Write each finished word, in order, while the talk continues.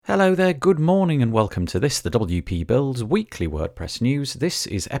Hello there, good morning and welcome to this, the WP Builds weekly WordPress news. This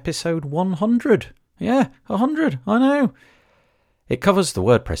is episode 100. Yeah, 100, I know. It covers the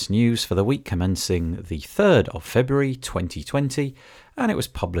WordPress news for the week commencing the 3rd of February 2020, and it was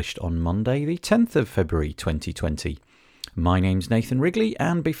published on Monday the 10th of February 2020. My name's Nathan Wrigley,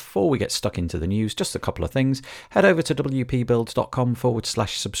 and before we get stuck into the news, just a couple of things. Head over to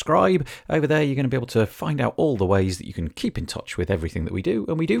wpbuilds.com/subscribe. Over there, you're going to be able to find out all the ways that you can keep in touch with everything that we do,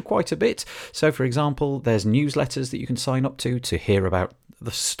 and we do quite a bit. So, for example, there's newsletters that you can sign up to hear about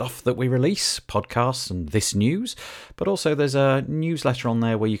the stuff that we release, podcasts and this news, but also there's a newsletter on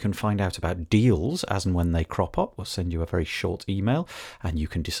there where you can find out about deals as and when they crop up. We'll send you a very short email and you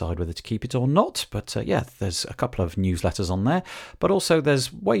can decide whether to keep it or not. But yeah, there's a couple of newsletters on there, but also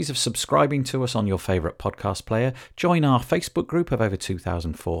there's ways of subscribing to us on your favourite podcast player. Join our Facebook group of over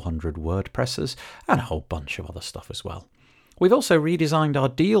 2,400 WordPressers and a whole bunch of other stuff as well. We've also redesigned our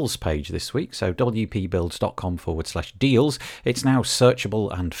deals page this week, so wpbuilds.com/deals. It's now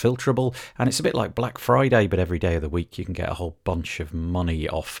searchable and filterable, and it's a bit like Black Friday, but every day of the week you can get a whole bunch of money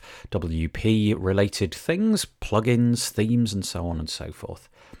off WP-related things, plugins, themes, and so on and so forth.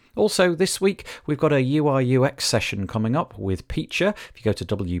 Also, this week, we've got a UI UX session coming up with Peacher. If you go to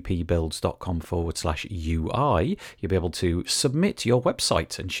wpbuilds.com/UI, you'll be able to submit your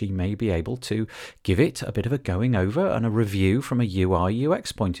website, and she may be able to give it a bit of a going over and a review from a UI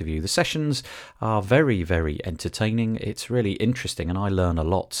UX point of view. The sessions are very, very entertaining. It's really interesting, and I learn a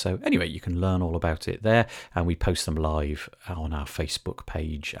lot. So anyway, you can learn all about it there, and we post them live on our Facebook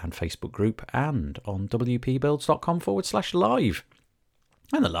page and Facebook group and on wpbuilds.com/live.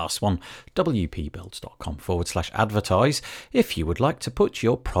 And the last one, wpbuilds.com/advertise, if you would like to put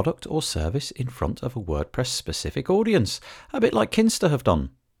your product or service in front of a WordPress-specific audience, a bit like Kinsta have done.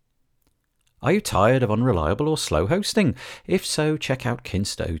 Are you tired of unreliable or slow hosting? If so, check out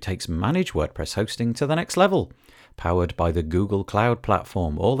Kinsta, who takes managed WordPress hosting to the next level. Powered by the Google Cloud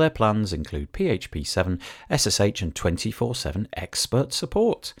Platform, all their plans include PHP 7, SSH and 24/7 expert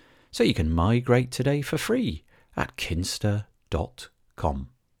support. So you can migrate today for free at kinsta.com.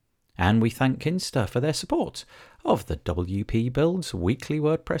 And we thank Kinsta for their support of the WP Builds weekly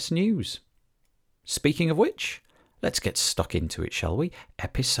WordPress news. Speaking of which, let's get stuck into it, shall we?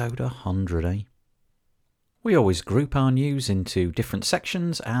 Episode 100, eh? We always group our news into different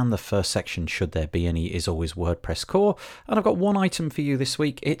sections, and the first section, should there be any, is always WordPress core. And I've got one item for you this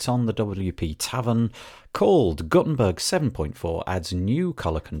week. It's on the WP Tavern, called Gutenberg 7.4 adds new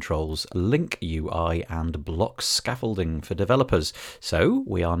color controls, link UI and block scaffolding for developers. So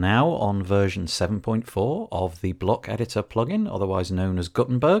we are now on version 7.4 of the block editor plugin, otherwise known as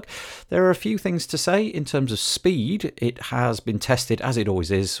Gutenberg. There are a few things to say in terms of speed. It has been tested, as it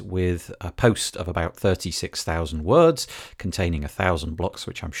always is, with a post of about 36,000 words containing 1,000 blocks,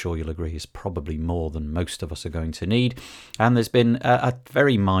 which I'm sure you'll agree is probably more than most of us are going to need. And there's been a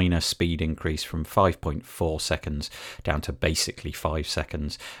very minor speed increase from 5.4 seconds down to basically 5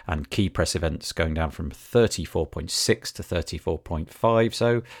 seconds, and key press events going down from 34.6 to 34.5.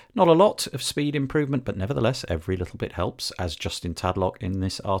 So not a lot of speed improvement, but nevertheless every little bit helps, as Justin Tadlock in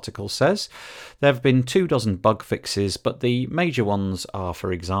this article says. There have been 24 bug fixes, but the major ones are,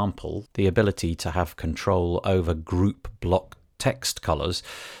 for example, the ability to have control over group block text colors.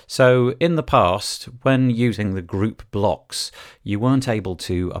 So in the past, when using the group blocks, you weren't able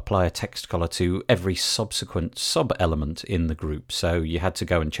to apply a text color to every subsequent sub-element in the group. So you had to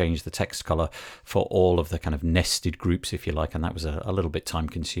go and change the text color for all of the kind of nested groups, if you like, and that was a little bit time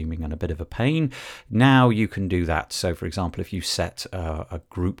consuming and a bit of a pain. Now you can do that. So for example, if you set a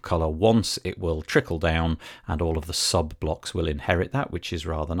group color once, it will trickle down and all of the sub blocks will inherit that, which is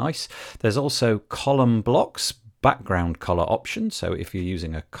rather nice. There's also column blocks, background color option. So if you're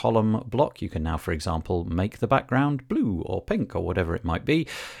using a column block, you can now, for example, make the background blue or pink or whatever it might be.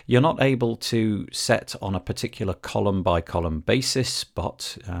 You're not able to set on a particular column by column basis,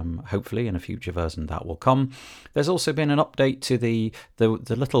 but hopefully in a future version that will come. There's also been an update to the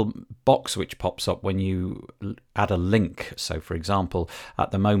little box which pops up when you add a link. So for example, at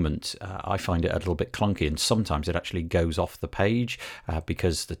the moment, I find it a little bit clunky, and sometimes it actually goes off the page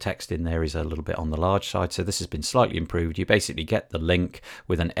because the text in there is a little bit on the large side. So this has been slightly improved. You basically get the link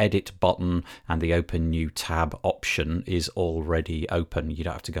with an edit button, and the open new tab option is already open. You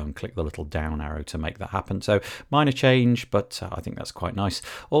don't have to go and click the little down arrow to make that happen. So minor change, but I think that's quite nice.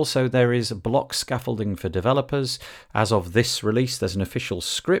 Also, there is block scaffolding for developers. As of this release, there's an official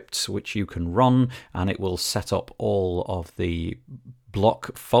script which you can run, and it will set up all of the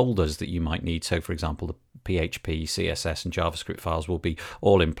block folders that you might need. So for example, the PHP, CSS and JavaScript files will be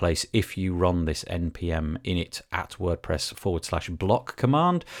all in place if you run this npm init at WordPress /block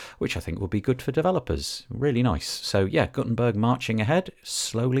command, which I think will be good for developers. Really nice. So yeah, Gutenberg marching ahead,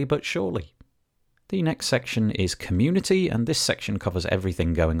 slowly but surely. The next section is community, and this section covers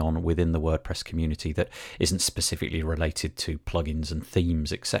everything going on within the WordPress community that isn't specifically related to plugins and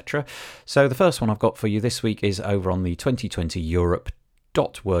themes, etc. So the first one I've got for you this week is over on the 2020 Europe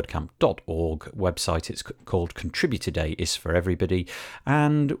 .wordcamp.org website. It's called Contributor Day is for Everybody,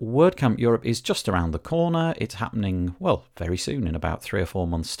 and WordCamp Europe is just around the corner. It's happening, well, very soon, in about 3 or 4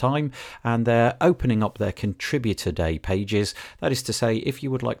 months' time, and they're opening up their Contributor Day pages. That is to say, if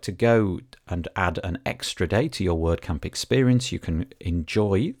you would like to go and add an extra day to your WordCamp experience, you can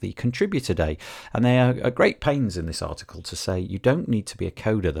enjoy the Contributor Day. And they are great pains in this article to say you don't need to be a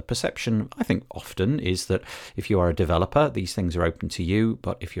coder. The perception, I think, often is that if you are a developer, these things are open to you,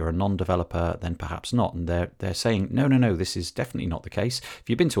 but if you're a non-developer, then perhaps not. And they're saying, no, this is definitely not the case. If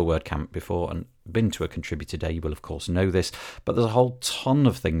you've been to a WordCamp before and been to a Contributor Day, you will of course know this, but there's a whole ton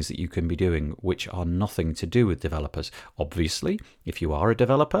of things that you can be doing which are nothing to do with developers. Obviously, if you are a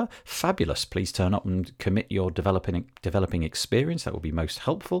developer, fabulous. Please turn up and commit your developing experience. That will be most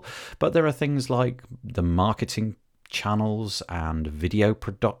helpful. But there are things like the marketing channels and video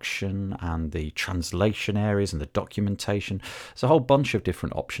production and the translation areas and the documentation. There's a whole bunch of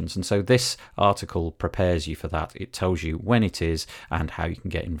different options, and so this article prepares you for that. It tells you when it is and how you can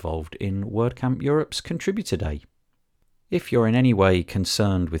get involved in WordCamp Europe's Contributor Day. If you're in any way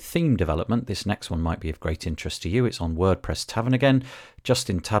concerned with theme development, this next one might be of great interest to you. It's on WordPress Tavern again.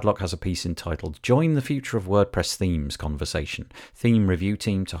 Justin Tadlock has a piece entitled Join the Future of WordPress Themes Conversation, theme review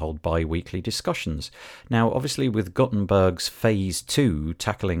team to hold bi-weekly discussions. Now, obviously with Gutenberg's Phase 2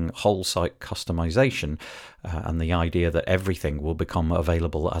 tackling whole site customization and the idea that everything will become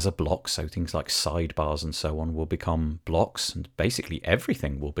available as a block, so things like sidebars and so on will become blocks, and basically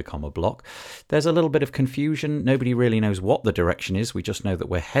everything will become a block, there's a little bit of confusion. Nobody really knows what the direction is. We just know that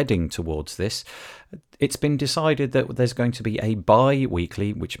we're heading towards this. It's been decided that there's going to be a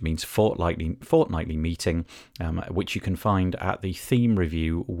bi-weekly, which means fortnightly meeting, which you can find at the Theme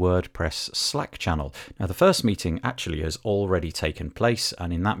Review WordPress Slack channel. Now, the first meeting actually has already taken place,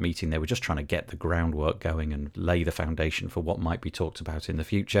 and in that meeting they were just trying to get the groundwork going and lay the foundation for what might be talked about in the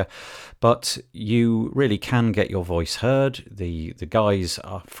future. But you really can get your voice heard. The guys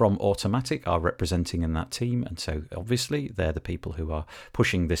from Automatic are representing in that team, and so obviously they're the people who are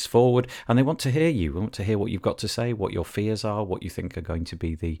pushing this forward, and they want to hear you. We want to hear what you've got to say, what your fears are, what you think are going to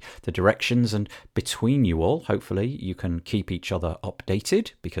be the directions, and between you all, hopefully you can keep each other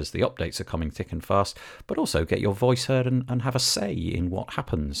updated, because the updates are coming thick and fast, but also get your voice heard and have a say in what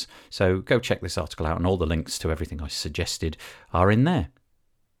happens. So go check this article out, and all the links to everything I suggested are in there.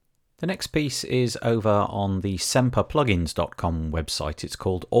 The next piece is over on the semperplugins.com website. It's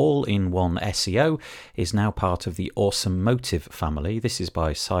called All-in-One SEO, is now part of the Awesome Motive family. This is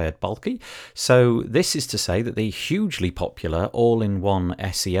by Syed Balki. So this is to say that the hugely popular All-in-One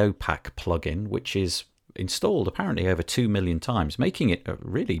SEO Pack plugin, which is installed apparently over 2 million times, making it a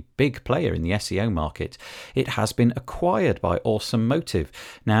really big player in the SEO market, it has been acquired by Awesome Motive.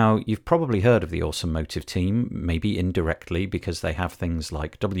 Now, you've probably heard of the Awesome Motive team, maybe indirectly, because they have things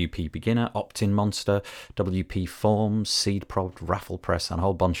like WP Beginner, Opt-in Monster, WP Forms, SeedProd, RafflePress, and a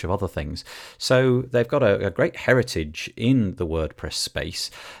whole bunch of other things. So they've got a great heritage in the WordPress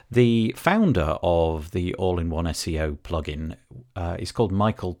space. The founder of the All-in-One SEO plugin is called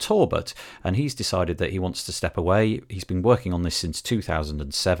Michael Torbert, and he's decided that he wants to step away. He's been working on this since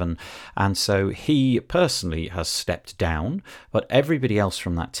 2007, and so he personally has stepped down, but everybody else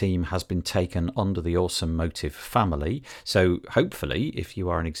from that team has been taken under the Awesome Motive family. So hopefully, if you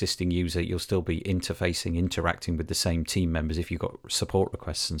are an existing user, you'll still be interacting with the same team members if you've got support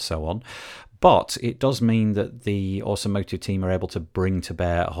requests and so on. But it does mean that the Awesome Motive team are able to bring to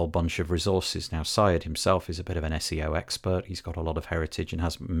bear a whole bunch of resources. Now, Syed himself is a bit of an SEO expert. He's got a lot of heritage and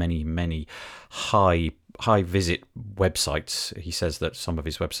has many high visit websites. He says that some of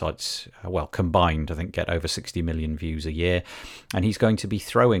his websites, combined, I think, get over 60 million views a year. And he's going to be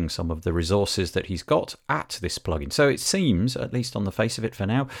throwing some of the resources that he's got at this plugin. So it seems, at least on the face of it for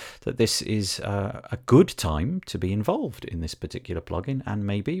now, that this is a good time to be involved in this particular plugin and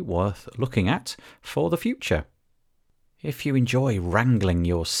maybe worth looking at for the future. If you enjoy wrangling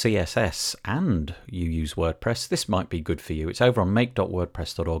your CSS and you use WordPress, this might be good for you. It's over on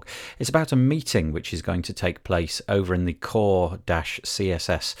make.wordpress.org. It's about a meeting which is going to take place over in the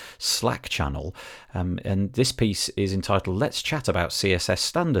core-CSS Slack channel. And this piece is entitled, Let's Chat About CSS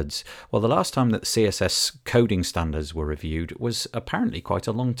Standards. Well, the last time that CSS coding standards were reviewed was apparently quite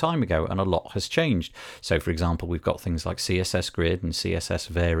a long time ago, and a lot has changed. So, for example, we've got things like CSS grid and CSS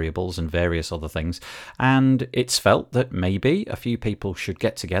variables and various other things. And it's felt that maybe a few people should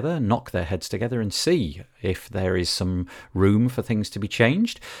get together, knock their heads together and see if there is some room for things to be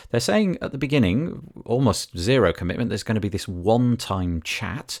changed. They're saying at the beginning, almost zero commitment, there's going to be this one-time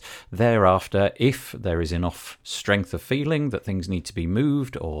chat. Thereafter, if there is enough strength of feeling that things need to be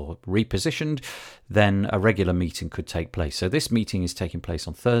moved or repositioned, then a regular meeting could take place. So this meeting is taking place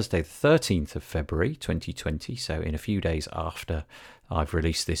on Thursday, the 13th of February 2020, so in a few days after I've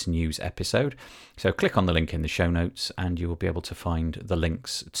released this news episode. So click on the link in the show notes and you will be able to find the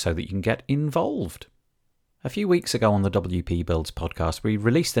links so that you can get involved. A few weeks ago on the WP Builds podcast, we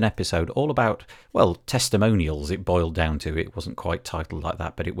released an episode all about, well, testimonials. It boiled down to, it wasn't quite titled like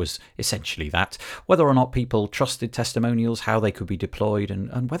that, but it was essentially that. Whether or not people trusted testimonials, how they could be deployed,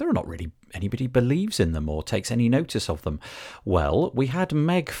 and whether or not really anybody believes in them or takes any notice of them. Well, we had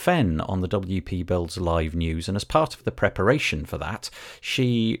Meg Fenn on the WP Builds live news, and as part of the preparation for that,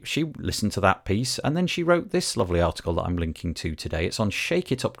 she listened to that piece, and then she wrote this lovely article that I'm linking to today. It's on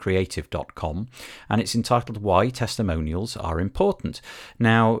shakeitupcreative.com, and it's entitled Why Testimonials Are Important.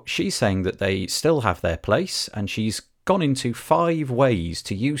 Now, she's saying that they still have their place, and she's gone into 5 ways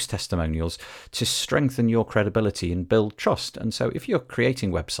to use testimonials to strengthen your credibility and build trust. And so if you're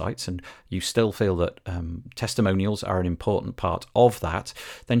creating websites and you still feel that testimonials are an important part of that,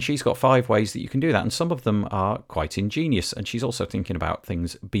 then she's got 5 ways that you can do that. And some of them are quite ingenious. And she's also thinking about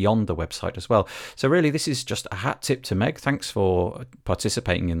things beyond the website as well. So really, this is just a hat tip to Meg. Thanks for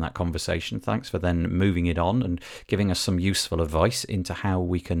participating in that conversation. Thanks for then moving it on and giving us some useful advice into how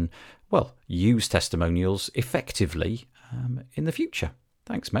we can, well, use testimonials effectively in the future.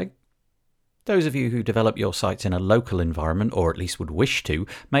 Thanks, Meg. Those of you who develop your sites in a local environment, or at least would wish to,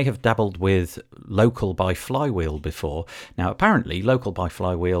 may have dabbled with local by Flywheel before. Now, apparently, local by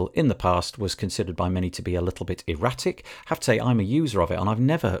Flywheel in the past was considered by many to be a little bit erratic. I have to say, I'm a user of it, and I've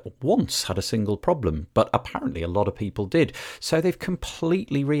never once had a single problem, but apparently a lot of people did. So they've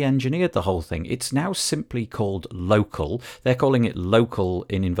completely re-engineered the whole thing. It's now simply called local. They're calling it local,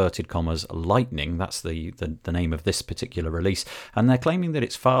 in inverted commas, lightning. That's the name of this particular release. And they're claiming that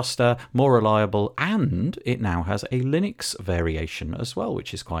it's faster, more reliable, and it now has a Linux variation as well,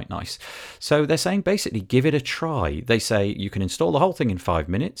 which is quite nice. So they're saying basically give it a try. They say you can install the whole thing in 5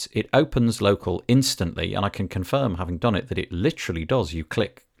 minutes. It opens local instantly, and I can confirm, having done it, that it literally does. You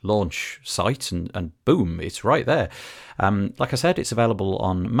click launch site and boom, it's right there. Like I said, it's available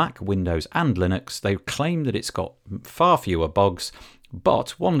on Mac, Windows and Linux. They claim that it's got far fewer bugs.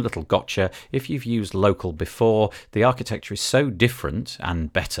 But one little gotcha, if you've used local before, the architecture is so different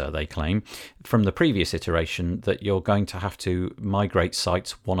and better, they claim, from the previous iteration that you're going to have to migrate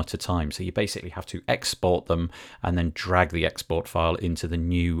sites one at a time. So you basically have to export them and then drag the export file into the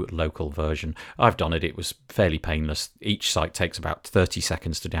new local version. I've done it. It was fairly painless. Each site takes about 30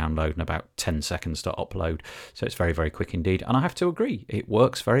 seconds to download and about 10 seconds to upload. So it's very, very quick indeed. And I have to agree, it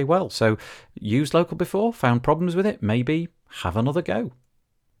works very well. So used local before, found problems with it, maybe have another go.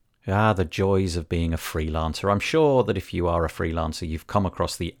 The joys of being a freelancer. I'm sure that if you are a freelancer, you've come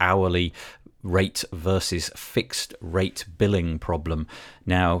across the hourly rate versus fixed rate billing problem.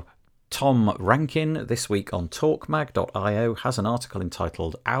 Now, Tom Rankin, this week on talkmag.io, has an article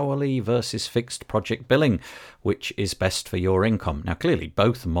entitled Hourly versus Fixed Project Billing, which is best for your income. Now, clearly,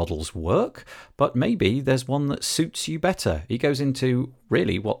 both models work, but maybe there's one that suits you better. He goes into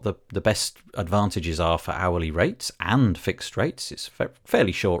really what the best advantages are for hourly rates and fixed rates. It's a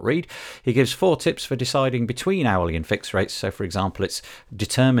fairly short read. He gives 4 tips for deciding between hourly and fixed rates. So, for example, it's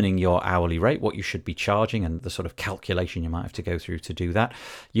determining your hourly rate, what you should be charging, and the sort of calculation you might have to go through to do that.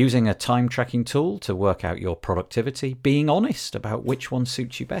 Using a time tracking tool to work out your productivity. Being honest about which one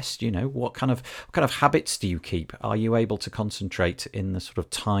suits you best. You know, what kind of habits do you keep? Are you able to concentrate in the sort of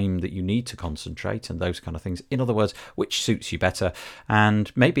time that you need to concentrate, and those kind of things? In other words, which suits you better?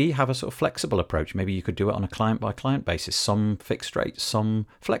 And maybe have a sort of flexible approach. Maybe you could do it on a client-by-client basis, some fixed rate, some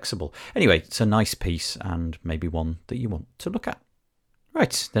flexible. Anyway, it's a nice piece and maybe one that you want to look at.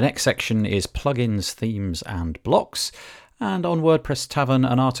 Right, the next section is plugins, themes and blocks. And on WordPress Tavern,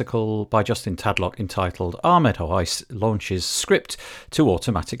 an article by Justin Tadlock entitled Ahmed Hoais launches script to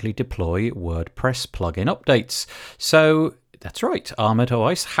automatically deploy WordPress plugin updates. So That's right, Armoured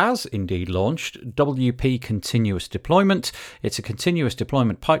OS has indeed launched WP Continuous Deployment. It's a continuous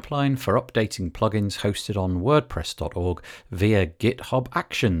deployment pipeline for updating plugins hosted on WordPress.org via GitHub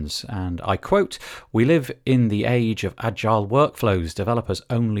Actions. And I quote, "We live in the age of agile workflows. Developers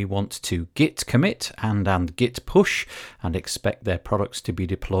only want to git commit and git push and expect their products to be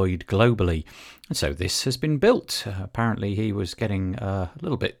deployed globally." And so this has been built. Apparently he was getting a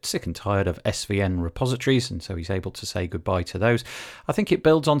little bit sick and tired of SVN repositories, and so he's able to say goodbye to those. I think it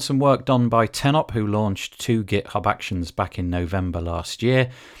builds on some work done by Tenop, who launched 2 GitHub Actions back in November last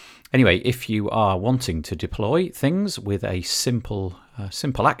year. Anyway, if you are wanting to deploy things with a simple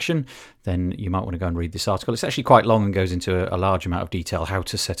action, then you might want to go and read this article. It's actually quite long and goes into a large amount of detail, how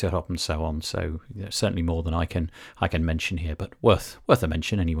to set it up and so on. So certainly more than I can mention here, but worth a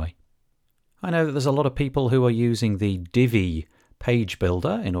mention anyway. I know that there's a lot of people who are using the Divi page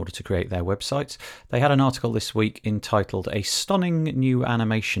builder in order to create their websites. They had an article this week entitled "A Stunning New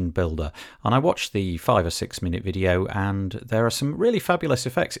Animation Builder," and I watched the 5 or 6 minute video, and there are some really fabulous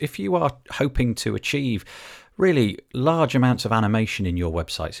effects. If you are hoping to achieve really large amounts of animation in your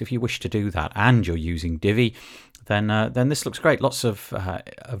websites, if you wish to do that and you're using Divi, then this looks great. Lots of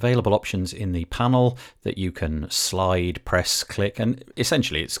available options in the panel that you can slide, press, click, and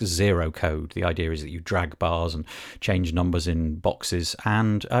essentially it's zero code. The idea is that you drag bars and change numbers in boxes,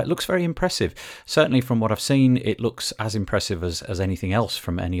 and it looks very impressive. Certainly from what I've seen, it looks as impressive as anything else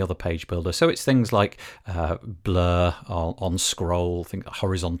from any other page builder. So it's things like blur on scroll, things like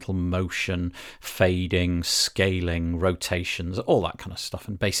horizontal motion, fading, scaling, rotations, all that kind of stuff.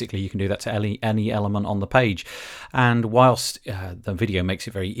 And basically you can do that to any element on the page. And whilst the video makes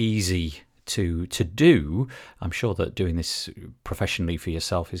it very easy to do, I'm sure that doing this professionally for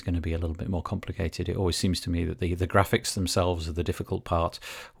yourself is going to be a little bit more complicated. It always seems to me that the graphics themselves are the difficult part,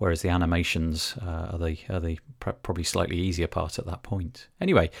 whereas the animations are the probably slightly easier part at that point.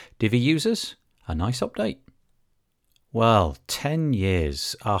 Anyway, Divi users, a nice update. Well, 10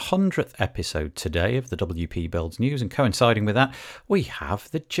 years, our 100th episode today of the WP Builds News, and coinciding with that, we have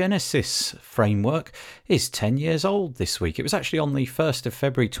the Genesis framework is 10 years old this week. It was actually on the 1st of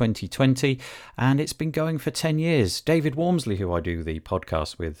February 2020, and it's been going for 10 years. David Wormsley, who I do the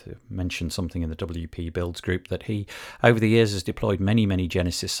podcast with, mentioned something in the WP Builds group that he, over the years, has deployed many, many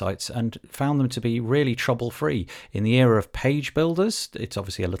Genesis sites and found them to be really trouble-free. In the era of page builders, it's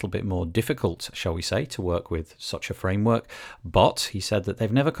obviously a little bit more difficult, shall we say, to work with such a framework. But he said that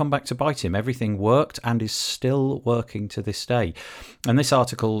they've never come back to bite him. Everything worked and is still working to this day. And this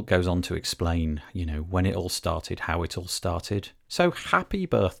article goes on to explain, when it all started, how it all started. So happy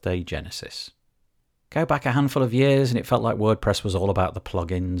birthday, Genesis. Go back a handful of years and it felt like WordPress was all about the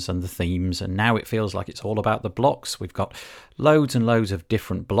plugins and the themes, and now it feels like it's all about the blocks. We've got loads and loads of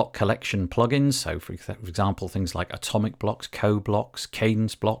different block collection plugins. So for example, things like Atomic Blocks, Code Blocks,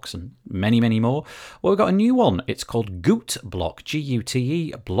 Cadence Blocks, and many, many more. Well, we've got a new one. It's called Gute Block,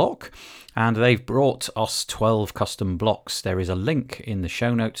 Gute Block, and they've brought us 12 custom blocks. There is a link in the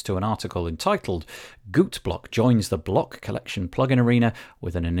show notes to an article entitled Gute Block joins the block collection plugin arena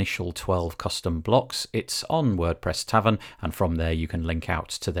with an initial 12 custom blocks. It's on WordPress Tavern, and from there you can link out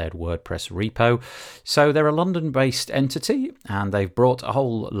to their WordPress repo. So they're a London-based entity, and they've brought a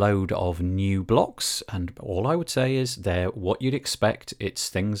whole load of new blocks, and all I would say is they're what you'd expect. It's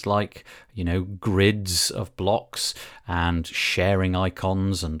things like, grids of blocks and sharing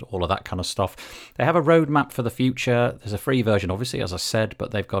icons and all of that kind of stuff. They have a roadmap for the future. There's a free version, obviously, as I said,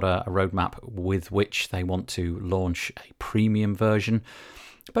 but they've got a roadmap with which they want to launch a premium version.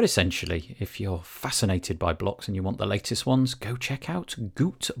 But essentially, if you're fascinated by blocks and you want the latest ones, go check out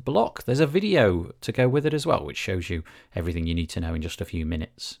Gute Block. There's a video to go with it as well, which shows you everything you need to know in just a few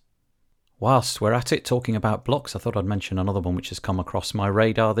minutes. Whilst we're at it, talking about blocks, I thought I'd mention another one which has come across my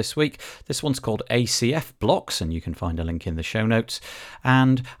radar this week. This one's called ACF Blocks, and you can find a link in the show notes.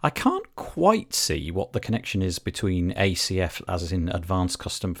 And I can't quite see what the connection is between ACF, as in Advanced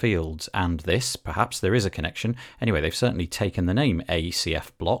Custom Fields, and this. Perhaps there is a connection. Anyway, they've certainly taken the name ACF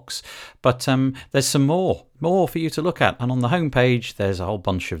Blocks. But there's some more for you to look at, and on the homepage there's a whole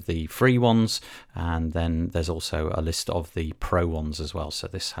bunch of the free ones, and then there's also a list of the pro ones as well. So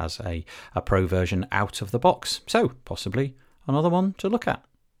this has a pro version out of the box, so possibly another one to look at.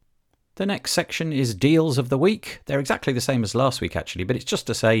 The next section is Deals of the Week. They're exactly the same as last week, actually, but it's just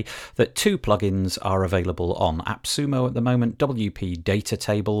to say that 2 plugins are available on AppSumo at the moment, WP Data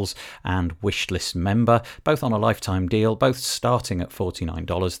Tables and Wishlist Member, both on a lifetime deal, both starting at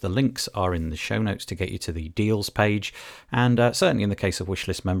 $49. The links are in the show notes to get you to the deals page, and certainly in the case of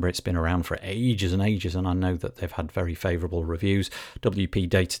Wishlist Member, it's been around for ages and ages, and I know that they've had very favourable reviews. WP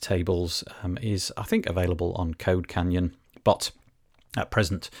Data Tables is, I think, available on Code Canyon, but at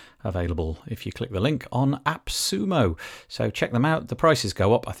present available if you click the link on AppSumo. So check them out. The prices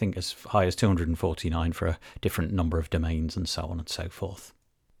go up, I think, as high as $249 for a different number of domains and so on and so forth.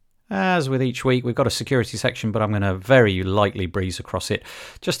 As with each week, we've got a security section, but I'm going to very lightly breeze across it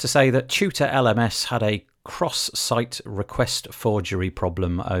just to say that Tutor LMS had a cross-site request forgery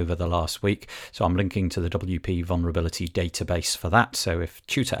problem over the last week. So I'm linking to the WP vulnerability database for that. So if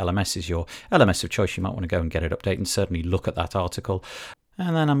Tutor LMS is your LMS of choice, you might want to go and get it updated and certainly look at that article.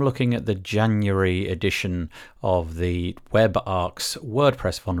 And then I'm looking at the January edition of the WebArcs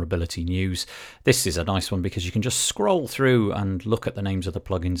WordPress vulnerability news. This is a nice one because you can just scroll through and look at the names of the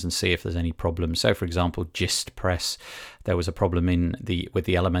plugins and see if there's any problems. So, for example, GistPress, there was a problem with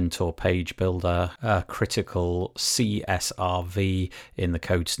the Elementor page builder, critical CSRV in the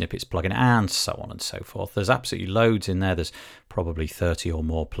code snippets plugin, and so on and so forth. There's absolutely loads in there. There's probably 30 or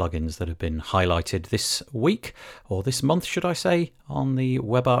more plugins that have been highlighted this week, or this month, should I say, on the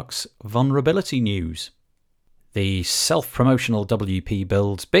WebArcs vulnerability news. The self-promotional WP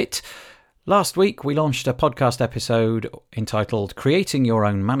builds bit. Last week, we launched a podcast episode entitled Creating Your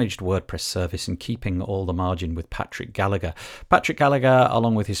Own Managed WordPress Service and Keeping All the Margin with Patrick Gallagher. Patrick Gallagher,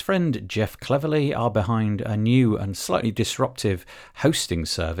 along with his friend Jeff Cleverly, are behind a new and slightly disruptive hosting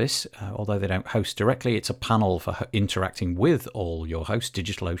service. Although they don't host directly, it's a panel for interacting with all your hosts,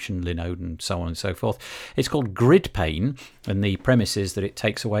 DigitalOcean, Linode, and so on and so forth. It's called GridPane, and the premise is that it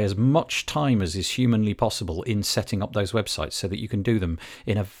takes away as much time as is humanly possible in setting up those websites so that you can do them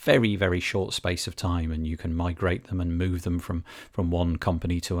in a very, very short space of time, and you can migrate them and move them from one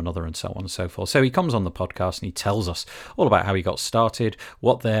company to another and so on and so forth. So he comes on the podcast and he tells us all about how he got started,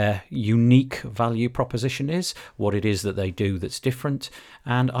 what their unique value proposition is, what it is that they do that's different,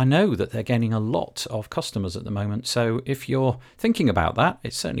 and I know that they're gaining a lot of customers at the moment. So if you're thinking about that,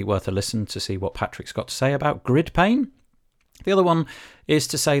 it's certainly worth a listen to see what Patrick's got to say about GridPane. The other one is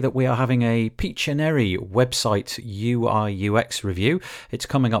to say that we are having a Pictionary website UI UX review. It's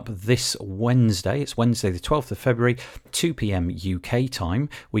coming up this Wednesday. It's Wednesday the 12th of February, 2 p.m. UK time.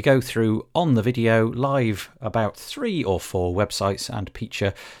 We go through on the video live about 3 or 4 websites, and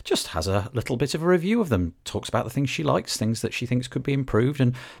Picha just has a little bit of a review of them, talks about the things she likes, things that she thinks could be improved,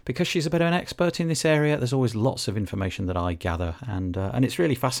 and because she's a bit of an expert in this area, there's always lots of information that I gather, and it's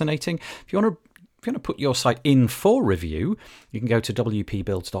really fascinating. If you want to put your site in for review, you can go to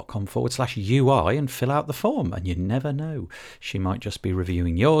wpbuilds.com/UI and fill out the form, and you never know, she might just be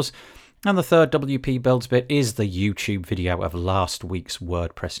reviewing yours. And the third WP Builds bit is the YouTube video of last week's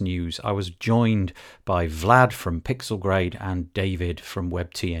WordPress news. I was joined by Vlad from Pixelgrade and David from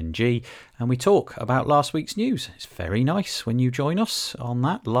WebTNG, and we talk about last week's news. It's very nice when you join us on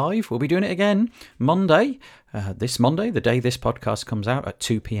that live. We'll be doing it again Monday, this Monday, the day this podcast comes out, at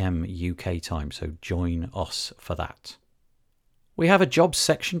 2 p.m. UK time, so join us for that. We have a jobs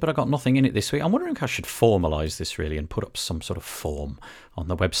section, but I got nothing in it this week. I'm wondering if I should formalise this really and put up some sort of form on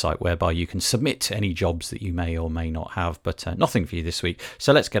the website whereby you can submit any jobs that you may or may not have, but nothing for you this week.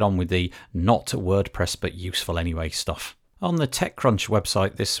 So let's get on with the not WordPress but useful anyway stuff. On the TechCrunch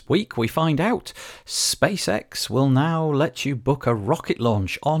website this week, we find out SpaceX will now let you book a rocket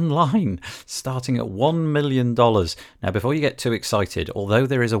launch online, starting at $1 million. Now, before you get too excited, although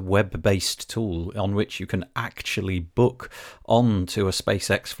there is a web-based tool on which you can actually book onto a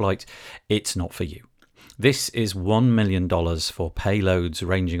SpaceX flight, it's not for you. This is $1 million for payloads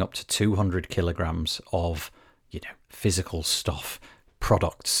ranging up to 200 kilograms of, physical stuff,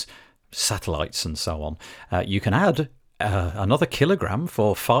 products, satellites, and so on. You can add another kilogram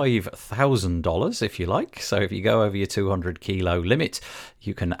for $5,000 if you like. So if you go over your 200 kilo limit,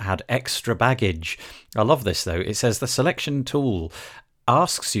 you can add extra baggage. I love this though. It says the selection tool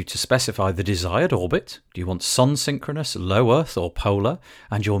asks you to specify the desired orbit. Do you want sun synchronous, low Earth or polar?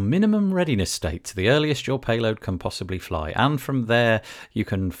 And your minimum readiness state, the earliest your payload can possibly fly. And from there, you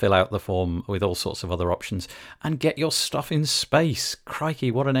can fill out the form with all sorts of other options and get your stuff in space. Crikey,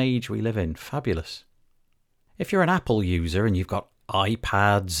 what an age we live in. Fabulous. If you're an Apple user and you've got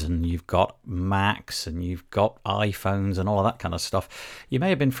iPads and you've got Macs and you've got iPhones and all of that kind of stuff, you may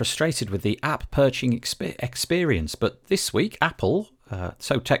have been frustrated with the app purchasing experience. But this week, Apple,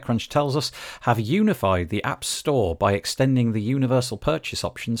 so TechCrunch tells us, have unified the App Store by extending the universal purchase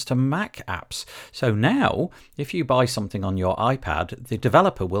options to Mac apps. So now, if you buy something on your iPad, the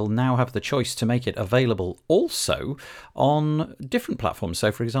developer will now have the choice to make it available also on different platforms. So,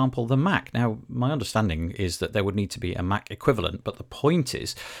 for example, the Mac. Now, my understanding is that there would need to be a Mac equivalent, but the point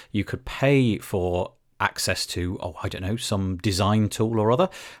is you could pay for access to, some design tool or other.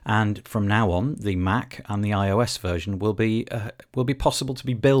 And from now on, the Mac and the iOS version will be possible to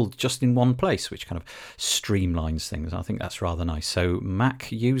be billed just in one place, which kind of streamlines things. I think that's rather nice. So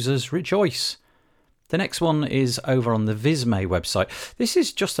Mac users rejoice. The next one is over on the Visme website. This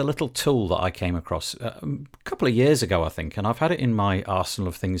is just a little tool that I came across a couple of years ago, I think, and I've had it in my arsenal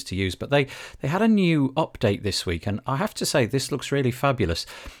of things to use. But they had a new update this week, and I have to say this looks really fabulous.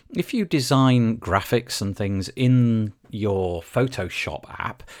 If you design graphics and things in your Photoshop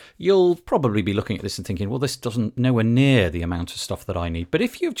app, you'll probably be looking at this and thinking, well, this doesn't nowhere near the amount of stuff that I need. But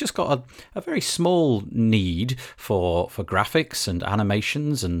if you've just got a very small need for graphics and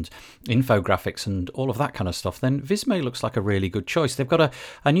animations and infographics and all of that kind of stuff, then Visme looks like a really good choice. They've got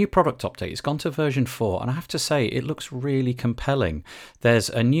a new product update. It's gone to version 4, and I have to say it looks really compelling. There's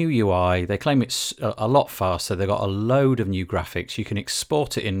a new UI. They claim it's a lot faster. They've got a load of new graphics. You can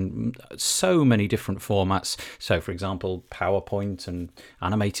export it in so many different formats. So, for example, PowerPoint and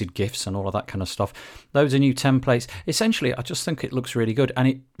animated GIFs and all of that kind of stuff. Loads of new templates. Essentially, I just think it looks really good, and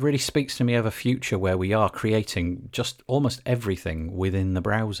it really speaks to me of a future where we are creating just almost everything within the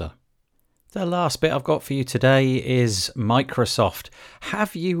browser. The last bit I've got for you today is Microsoft.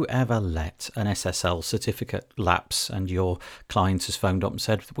 Have you ever let an SSL certificate lapse and your client has phoned up and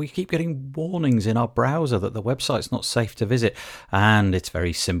said, we keep getting warnings in our browser that the website's not safe to visit? And it's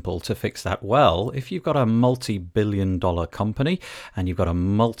very simple to fix that. Well, if you've got a multi-billion-dollar company and you've got a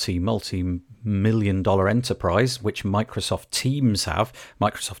multi-million-dollar enterprise, which Microsoft Teams have.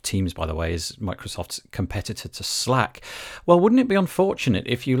 Microsoft Teams, by the way, is Microsoft's competitor to Slack. Well, wouldn't it be unfortunate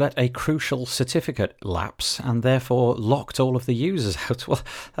if you let a crucial certificate lapse and therefore locked all of the users out? Well,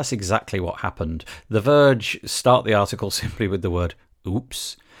 that's exactly what happened. The Verge start the article simply with the word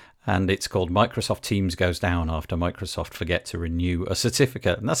oops, and it's called Microsoft Teams goes down after Microsoft forget to renew a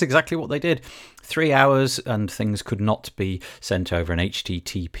certificate. And that's exactly what they did. 3 hours and things could not be sent over an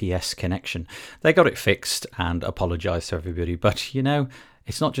HTTPS connection. They got it fixed and apologized to everybody. But,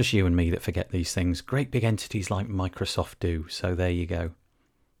 it's not just you and me that forget these things. Great big entities like Microsoft do. So there you go.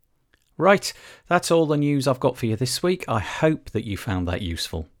 Right, that's all the news I've got for you this week. I hope that you found that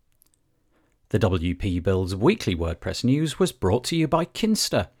useful. The WP Builds weekly WordPress news was brought to you by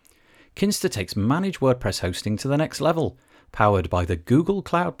Kinsta. Kinsta takes managed WordPress hosting to the next level. Powered by the Google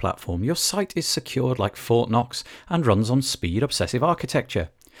Cloud Platform, your site is secured like Fort Knox and runs on speed obsessive architecture.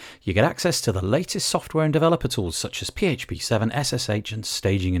 You get access to the latest software and developer tools such as PHP 7, SSH and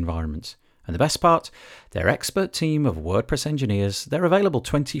staging environments. And the best part, their expert team of WordPress engineers, they're available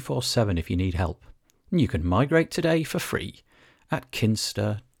 24/7 if you need help. You can migrate today for free at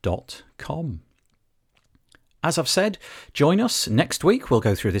kinsta.com. As I've said, join us next week. We'll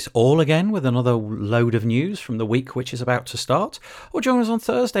go through this all again with another load of news from the week which is about to start. Or join us on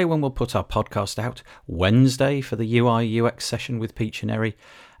Thursday when we'll put our podcast out. Wednesday for the UI UX session with Peach and Eri.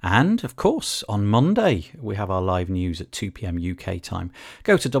 And, of course, on Monday, we have our live news at 2 p.m. UK time.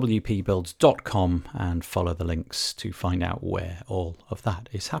 Go to wpbuilds.com and follow the links to find out where all of that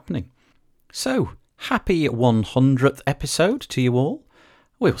is happening. So, happy 100th episode to you all.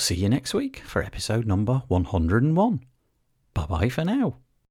 We'll see you next week for episode number 101. Bye-bye for now.